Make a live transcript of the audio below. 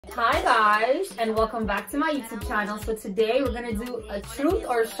Hi guys, and welcome back to my YouTube channel. So today we're gonna do a truth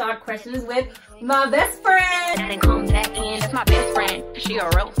or shot questions with my best friend. That's my best friend. She a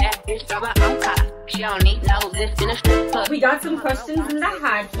real bad bitch, I'm caught. She don't need no this in a strip club. We got some questions in the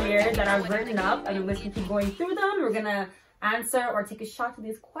hat here that I've written up, and we're gonna keep going through them. We're gonna answer or take a shot to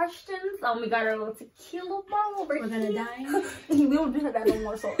these questions. We got our little tequila bottle over here. We're gonna die. We don't do that no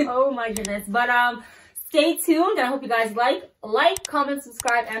more. So, oh my goodness. But stay tuned, and I hope you guys like, comment,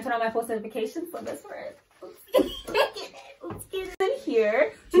 subscribe, and turn on my post notifications. So that's where let's get it in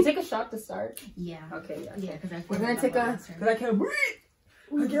here. Should we take a shot to start? Yeah. Okay. Yeah, because we're gonna take a. Because I can't breathe.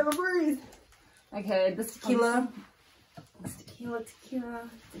 I can't breathe. Okay, this tequila. This tequila.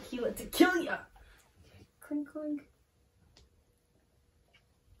 Tequila. Clink, clink.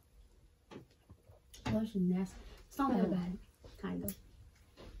 Oh, it's nasty. It's not that bad. Kind of.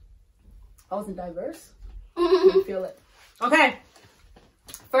 I wasn't diverse. I feel it. Okay.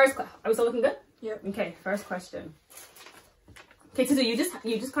 First, are we still looking good? Yep. Okay. First question. Okay, so you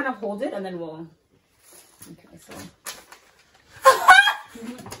just kind of hold it and then we'll. Okay, so.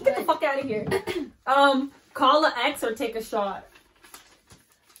 Get the fuck out of here. Call an ex or take a shot.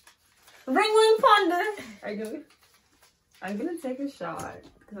 Ringling Ponder. Are you doing? I'm gonna take a shot.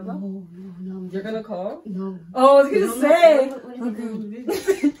 No. You're gonna call? No. Oh, I was gonna say.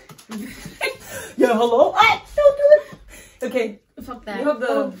 Yeah, hello? Don't do it. Okay. Fuck that. You have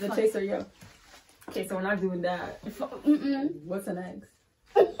the chaser, yo. Okay, so we're not doing that. What's an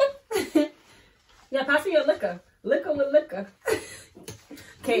ex? Yeah, pass me your liquor. Liquor with liquor.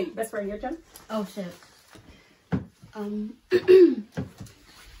 Okay, best friend, your turn. Oh shit.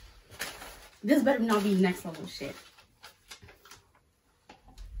 This better not be next level shit.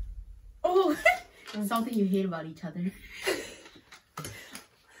 Oh, something you hate about each other.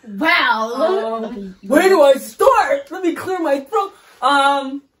 Wow. Where do I start? Let me clear my throat.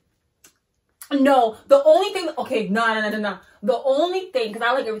 No, the only thing. Okay, no. The only thing, because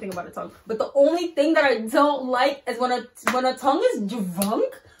I like everything about a tongue, but the only thing that I don't like is when a tongue is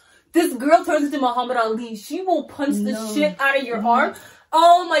drunk. This girl turns into Muhammad Ali. She will punch the shit out of your arm.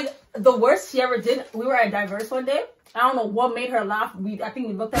 Oh my! The worst she ever did. We were at Diverse one day. I don't know what made her laugh. I think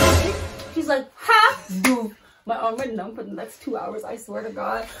we looked at her. She's like, "Ha, dude." My arm went numb for the next 2 hours. I swear to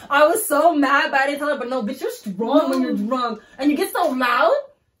God, I was so mad, but I didn't tell her. But no, bitch, you're strong when you're drunk, and you get so loud.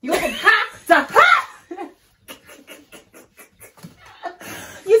 You go from ha to ha.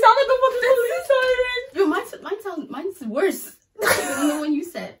 You sound like a fucking police siren. Yo, mine's worse than the one you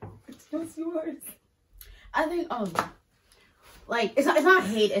said. What's yours? I think like it's not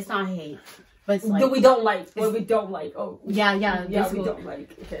hate, but it's like we don't like. What we don't like. Oh, yeah, we don't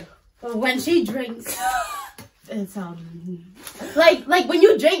like. Okay. When she drinks, it's like when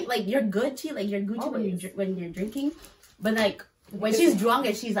you drink, like you're Gucci, like you're Gucci when you're drinking, but like when she's drunk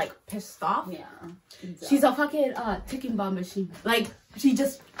and she's like pissed off, yeah, exactly. She's a fucking ticking bomb machine. Like she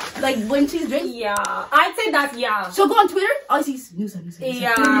just like when she's drinking, yeah, I'd say that. Yeah, she'll go on Twitter. All she sees news.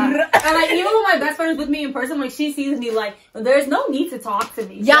 Yeah, and like even when my best friend is with me in person, like she sees me, like there's no need to talk to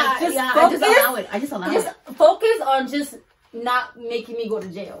me. Yeah, like, I just allow it. Focus on just not making me go to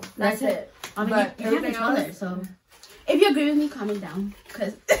jail. That's it. I mean, you have each other, so if you agree with me, comment down.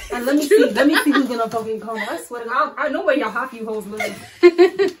 Cause and let me see who's gonna fucking comment. I swear to God, I know where y'all half you hoes live.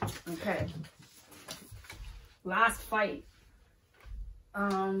 Okay. Last fight.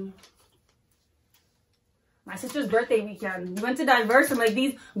 My sister's birthday weekend. We went to Diverse and like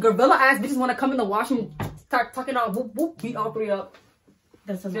these gorilla ass bitches want to come in the washroom, start tucking out, whoop whoop, beat all three up.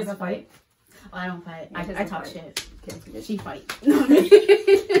 There's a fight. Oh, I don't fight. I talk shit. Okay. She fight.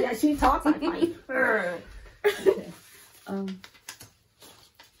 Yeah, she talks. I fight. Okay.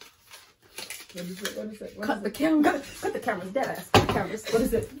 What is it? Cut the camera. Cut the cameras. Dead ass. Cut the cameras. What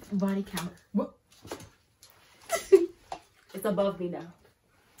is it? Body count. What? It's above me now.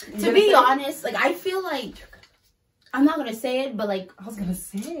 To be honest, like I feel like I'm not gonna say it, but like I was gonna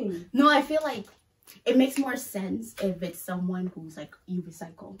say. No, I feel like it makes more sense if it's someone who's like you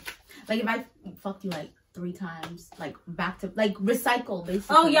recycle. Like if I fucked you like 3 times, like back to like recycle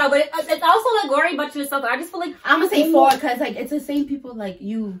basically. Oh yeah, but it's also like worrying about yourself. I just feel like I'm gonna say 4 because like it's the same people like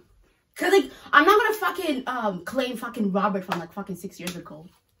you. Cause like I'm not gonna fucking claim fucking Robert from like fucking 6 years ago.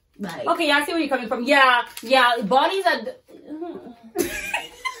 Like okay, yeah, I see where you're coming from. Yeah, bodies are.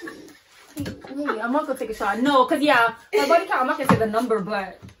 I'm not gonna take a shot. No, cause yeah, my body count. I'm not gonna say the number,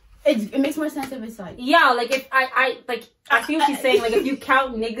 but it makes more sense if it's like like if I see what she's saying. Like if you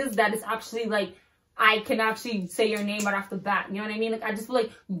count niggas, that is actually like I can actually say your name right off the bat. You know what I mean? Like I just feel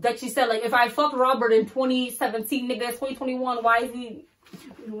like that she said like if I fucked Robert in 2017, nigga, it's 2021. Why is he?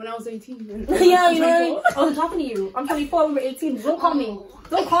 when I was 18. Yeah, you know, I was talking to you. I'm 24, we were 18. Don't call me.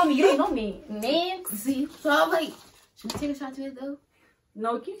 Don't call me. You don't know me. Next. See? So I'm like, should we take a shot to it though?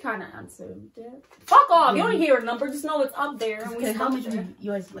 No, you kind of answered it. Fuck off. You don't hear a number. Just know it's up there. Okay, how much would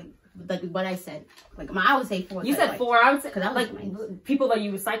yours, like what I said? Like, I would say 4. You said 4. I would say, because I like, people that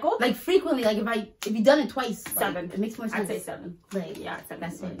you recycle? Like, frequently, like, if you done it twice. 7. Like, it makes more sense. I'd say 7. Like, yeah, 7.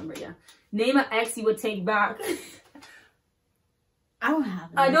 That's it. Number, yeah. Name an ex you would take back. I don't have.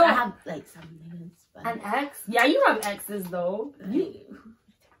 I don't. I have, like, some niggas. But an ex? Yeah, you have exes, though. Like,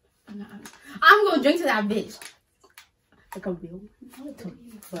 I'm gonna drink to that bitch. Like a real.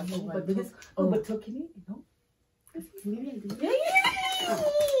 But took you know? Maybe I do.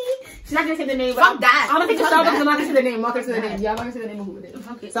 She's not gonna say the name. Fuck that. I'm gonna take a shot, but I'm not gonna say the name. I'm not gonna say the name. Yeah, I'm not gonna say the name of who it is.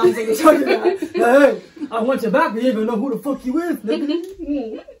 Okay. So I'm gonna take a shot of that. Hey, I want you back. You even know who the fuck you is.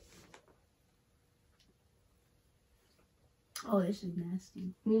 Oh, this is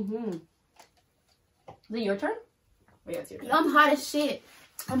nasty. Is it your turn? Oh, yeah, it's your turn. I'm hot as shit.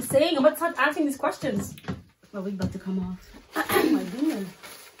 I'm saying, I'm about to start asking these questions. Well, we about to come off. Oh my goodness.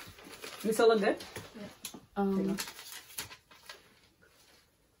 You still look good? Yeah.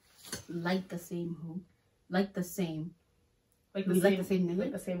 Like the same who? Like the same. Like the same nigga?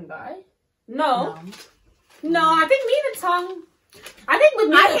 Like the same guy? No, I think me and Tongue. I think with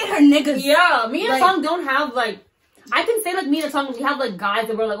me, I hate her niggas. Yeah, me and Tongue don't have like. I can say like me and Tongue, we have like guys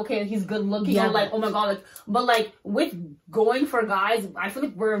that we're like, okay, he's good looking, or like, oh my god, like, but like with going for guys, I feel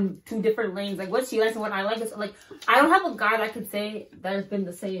like we're in 2 different lanes. Like what she likes and what I like is like, I don't have a guy that I could say that has been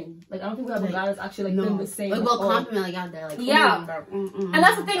the same. Like I don't think we have a guy that's actually like been the same. Like we'll compliment like out there, like and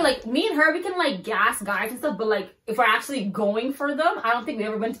that's the thing. Like me and her, we can like gas guys and stuff, but like if we're actually going for them, I don't think we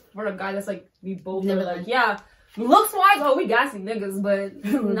ever went for a guy that's like we both never like looks wise, oh, we gassing niggas, but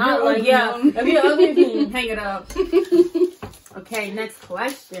not like, if you're ugly, hang it up. Okay, next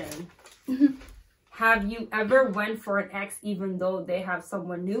question. Have you ever went for an ex even though they have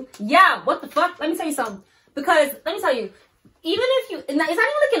someone new? Yeah, what the fuck? Let me tell you something. Because, let me tell you, even if you, it's not even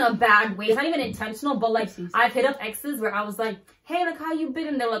like in a bad way, it's not even intentional, but like, I've hit up exes where I was like, hey, like, how you been?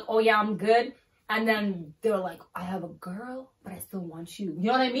 And they're like, oh yeah, I'm good. And then they're like, I have a girl, but I still want you. You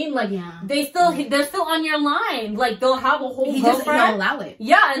know what I mean? Like, they're still on your line. Like, they'll have a whole girlfriend. He'll allow it.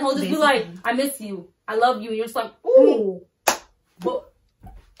 Yeah, and he'll just be like, I miss you. I love you. And you're just like, ooh. But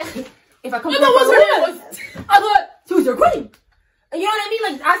if I come back, I thought she was your queen. You know what I mean?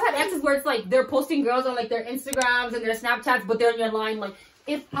 Like, I've had exes where it's like, they're posting girls on like their Instagrams and their Snapchats, but they're on your line like,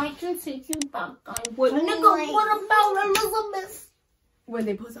 if I can take you back, I would. Nigga, what about Elizabeth? When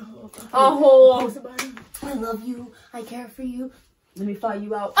they post a whole post about him. I love you. I care for you. Let me fly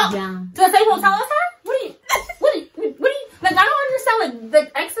you out. Oh, yeah. So they won't tell us that? What do you like? I don't understand. Like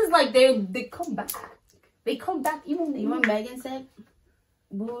the exes, like they come back. They come back even. You know what Megan said?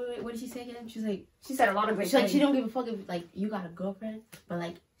 What did she say again? She said a lot of great things. Like she don't give a fuck if like you got a girlfriend, but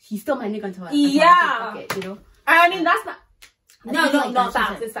like she's still my nigga until I you know. I mean that's not. No,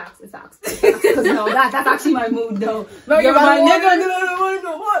 facts. It's facts. Because no, that's actually my mood though. You're my nigga.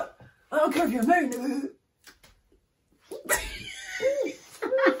 No, what? I don't care if you're married, nigga.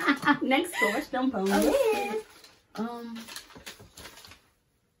 Next question, please.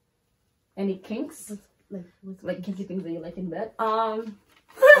 Any kinks? Like kinky things that you like in bed? What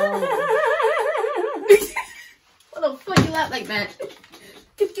the fuck you laugh like that?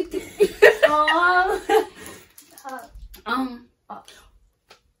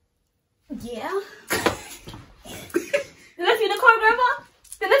 Yeah. Did I feel the car, grandma?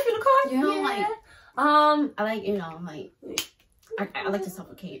 Did I feel the car? You know, like, I like, you know, like, I like to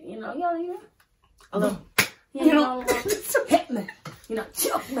suffocate, you know, a little, you know, hit me, you know,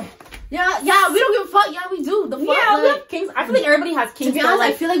 choke me. Yeah, we don't give a fuck. Yeah, we do. The fuck, yeah, we have kinks. I feel like everybody has kinks. To be honest,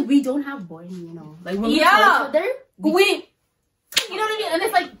 like, I feel like we don't have boring, you know, like when we tell each other, you know what I mean? And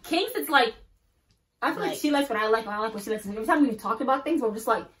it's like kinks. It's like I feel like she likes what I like what she likes. Every time we talk about things, we're just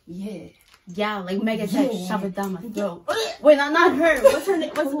like, yeah, like Megan said, shove it down my throat. Wait, not her. What's her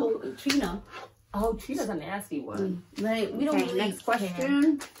name? What's Trina? Oh, Trina's a nasty one. Like we don't. Okay, really next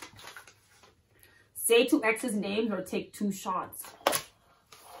question. Care. Say 2 exes' names or take 2 shots.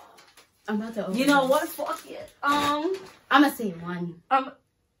 I'm about to. You know what? Fuck it. I'm gonna say 1.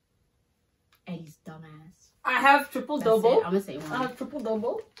 Eddie's dumbass. I have triple double. I'm gonna say 1. I have triple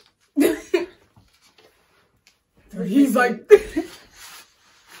double. He's like,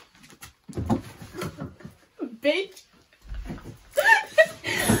 bitch.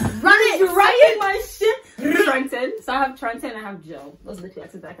 Run it! You're writing my shit. Trenton. So I have Trenton and I have Joe. Those are the 2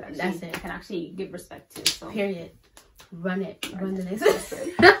 exes that I can actually give respect to. So. Period. Run it. Run the next one.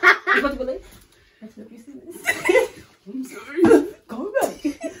 You about to go late? I hope you see this. I'm sorry. Go back.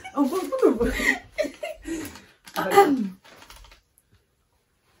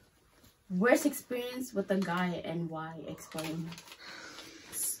 Worst experience with a guy and why? Explain.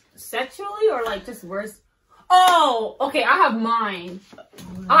 Sexually or like just worst? Oh, okay, I have mine.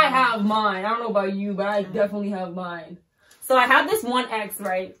 I have mine. I don't know about you, but I definitely have mine. So I had this one ex,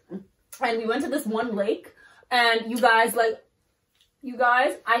 right? And we went to this one lake. And you guys,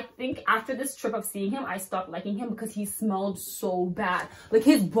 I think after this trip of seeing him, I stopped liking him because he smelled so bad. Like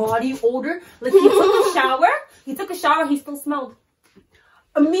his body odor. Like he took a shower, he still smelled.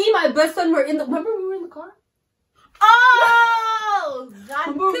 Me and my best friend were remember we were in the car? Oh! God,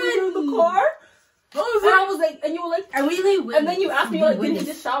 remember we were in the car? And I was like, and you were like, and then you asked me, like, did he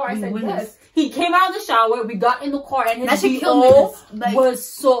just shower? I said, yes. He came out of the shower, we got in the car, and his BO was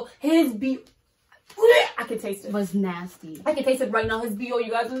so, I can taste it. Was nasty. I can taste it right now. His BO,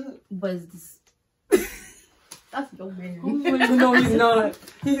 you guys, was that's your man. No, he's not.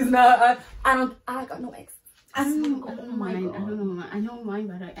 He's not. I got no ex. I don't know mine. I know mine,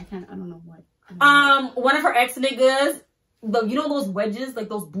 but I don't know what. One of her ex niggas, you know those wedges, like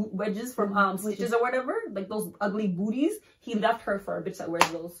those boot wedges from Stitches or whatever, like those ugly booties. He left her for a bitch that wears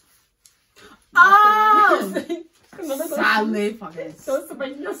those. Oh, solid fucking.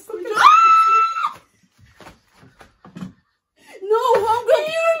 No,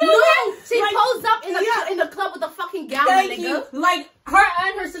 she posed up in the club with a fucking gown, nigga. Like her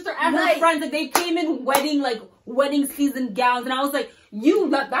and her sister and her friends, like they came in wedding season gowns, and I was like,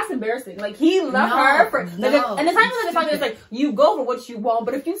 that's embarrassing. Like he left her for, and the time it's like you go for what you want,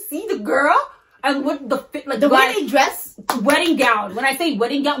 but if you see the girl and what the fit, like the wedding dress, wedding gown. When I say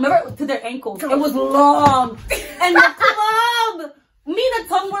wedding gown, remember to their ankles, it was long, and the club, me and the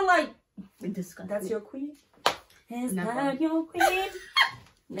tongue were like, disgusting. That's your queen. Is that your queen?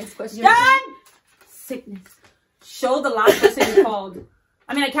 Next question. Sickness. Show the last person you called.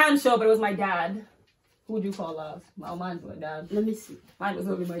 I mean, I can show, but it was my dad. Who would you call last? Well, mine's my dad. Let me see. Mine was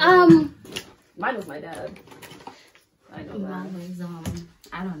really my dad. Mine was my dad. I know that. Mine was,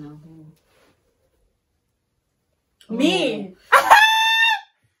 I don't know who. Me!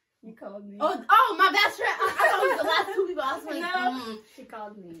 You called me. Oh, my best friend. I thought it was the last two people. I was like, no. She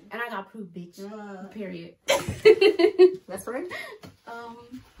called me. And I got proof, bitch. Period. That's right.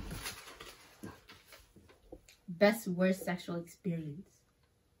 Best worst sexual experience.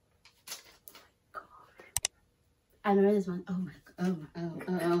 God. I know this one. Oh my god.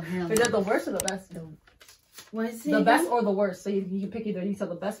 Oh hell. Is that the worst or the best? What is it? The best or the worst? So you can pick either. You said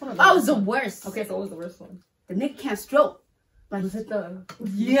the best one or the worst? It was the worst. Okay, so what was the worst one? The nigga can't stroke. Like, was it the?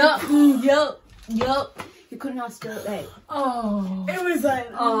 Yup. You could not stroke. Like, oh. It was like.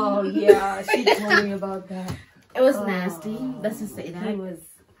 Oh yeah, she told me about that. It was nasty. Let's just say that. It was.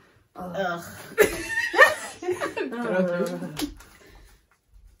 Ugh.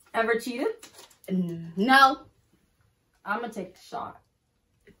 Ever cheated? No. I'm gonna take the shot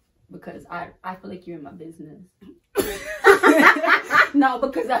because I feel like you're in my business. No,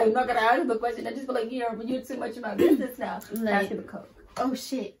 because I'm not gonna ask the question. I just feel like you're too much in my business now. Like, ask you the coke. Oh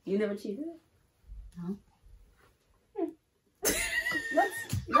shit! You never cheated? No.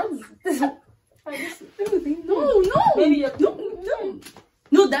 No. Maybe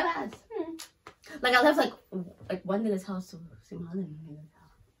no, that ass. Like I left like one nigga's house to see my other nigga's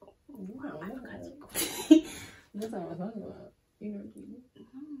house. Wow, that's not what I'm talking about. You never cheated?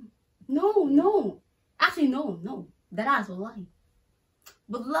 No. Actually, no. That ass was lying.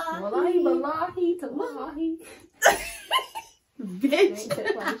 Wallahi. Bitch.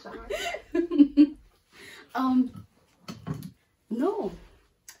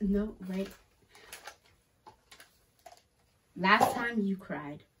 No, right. Last time you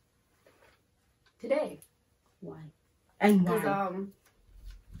cried. Today. Why? And why? Because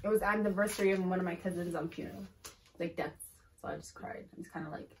it was anniversary of one of my cousins' funeral, like deaths. So I just cried. It's kind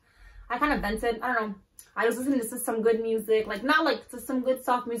of like, I kind of vented. I don't know. I was listening to some good music, like not like to some good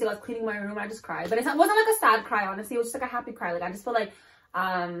soft music. I was cleaning my room. I just cried, but it wasn't like a sad cry. Honestly, it was just like a happy cry. Like I just feel like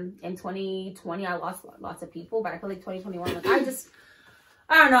in 2020 I lost lots of people, but I feel like 2021, like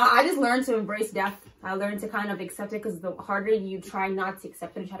I don't know. I just learned to embrace death. I learned to kind of accept it because the harder you try not to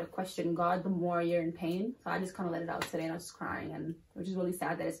accept it and try to question God, the more you're in pain. So I just kind of let it out today and I was just crying, and which is really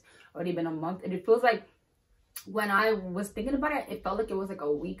sad that it's already been a month. And it feels like when I was thinking about it, it felt like it was like a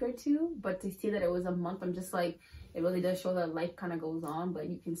week or two, but to see that it was a month, I'm just like, it really does show that life kind of goes on, but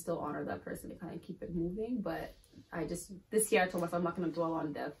you can still honor that person to kind of keep it moving. But this year I told myself I'm not going to dwell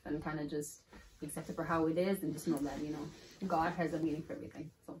on death and kind of just accept it for how it is and just know that, God has a meaning for everything.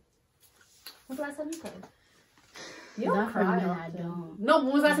 So, when's the last time you cried? You don't Not for cry men, I often. don't. No,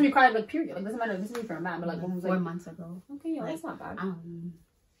 when was the last time you cried? Like, period. Like, doesn't matter. This is for a man, but like, when was 4 like... months ago. Okay, yeah, Like, that's not bad.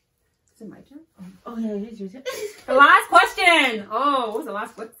 Is it my turn? Oh yeah, it is your turn. The last question! Oh, what's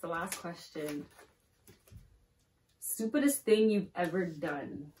the last question? Stupidest thing you've ever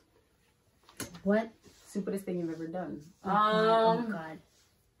done. What? Stupidest thing you've ever done. Oh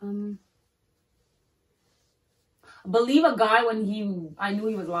God. Believe a guy when I knew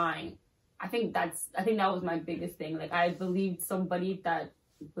he was lying. I think that was my biggest thing. Like, I believed somebody that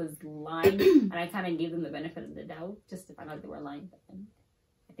was lying and I kind of gave them the benefit of the doubt just to find out they were lying. But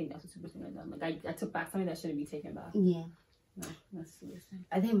I think that's the stupidest thing I've done. Like, I took back something that shouldn't be taken back. Yeah. No, that's the stupidest thing.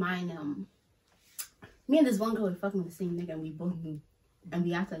 I think mine, me and this one girl were fucking the same nigga and we both knew. And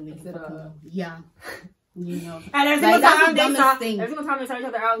we acted like we didn't fucking know. Yeah. You know. And every single time they saw each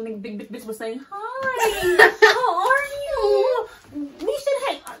other out, and the big bitch was saying, "Hi, how are you? We should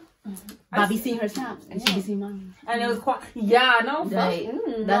hang." Bobby seen her snaps and she be seeing mine. And it was quite, yeah, no, like,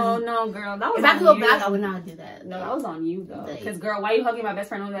 no, girl, that was. If I could go back, I would not do that. No, that was on you though. Like, because girl, why you hugging my best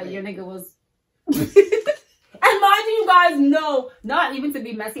friend knowing that your nigga was? And mind you, guys know, not even to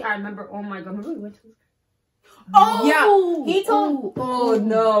be messy. I remember. Oh my god, remember we went to. Oh yeah, he told. Oh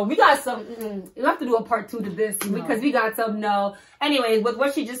no, we got some. You have to do a part 2 to this because we got some. No. Anyways, with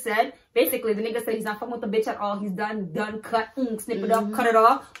what she just said, basically the nigga said he's not fucking with the bitch at all. He's done, cut, snip it up, cut it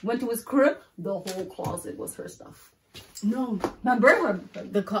off. Went to his crib. The whole closet was her stuff. No, remember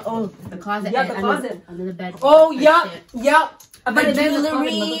the closet. Yeah, the closet under the bed. Oh yeah. But the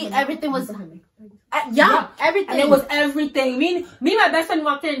jewelry, everything was. Everything. And it was everything. Me and my best friend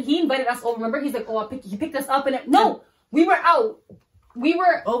walked in and he invited us over. Remember, he's like, "Oh, he picked us up." And no, we were out. We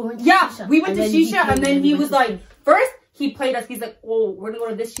were. Oh, we went to Shisha. We went to Shisha, and then he was like, first he played us. He's like, "Oh, we're gonna go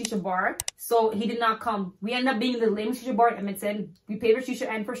to this Shisha bar." So he did not come. We ended up being in the lame Shisha bar in Edmonton. We paid for Shisha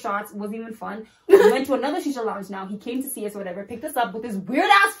and for shots. It wasn't even fun. We went to another Shisha lounge. Now he came to see us, or whatever. Picked us up with his weird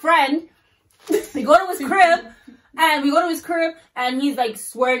ass friend. We go to his crib. And we go to his crib, and he's like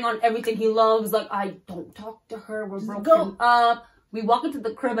swearing on everything he loves. Like, I don't talk to her. We're broken up. We walk into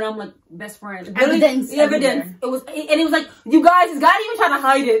the crib, and I'm like, best friend. Evidence. It was like, you guys, this guy didn't even try to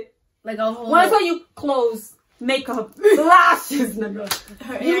hide it. Like a whole. When I tell you, clothes, makeup, lashes,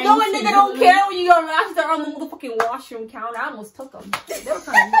 nigga. You know a nigga don't care when your lashes are on the motherfucking washroom counter. I almost took them. They were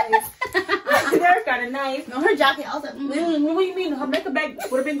kind of nice. They were kind of nice. No, her jacket. I was like, what do you mean? Her makeup bag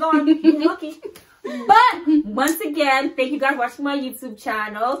would have been gone. You're lucky. But once again, thank you guys for watching my YouTube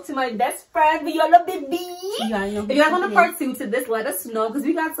channel. To my best friend, Viola Byeee. If you guys want a part 2 to this, let us know because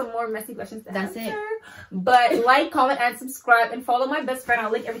we got some more messy questions to answer. That's it. But like, comment, and subscribe, and follow my best friend. I'll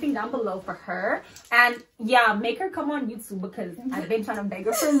link everything down below for her. And yeah, make her come on YouTube because I've been trying to beg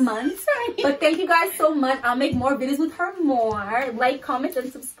her for months. But thank you guys so much. I'll make more videos with her more. Like, comment,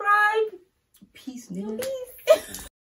 and subscribe. Peace, nigga. Peace.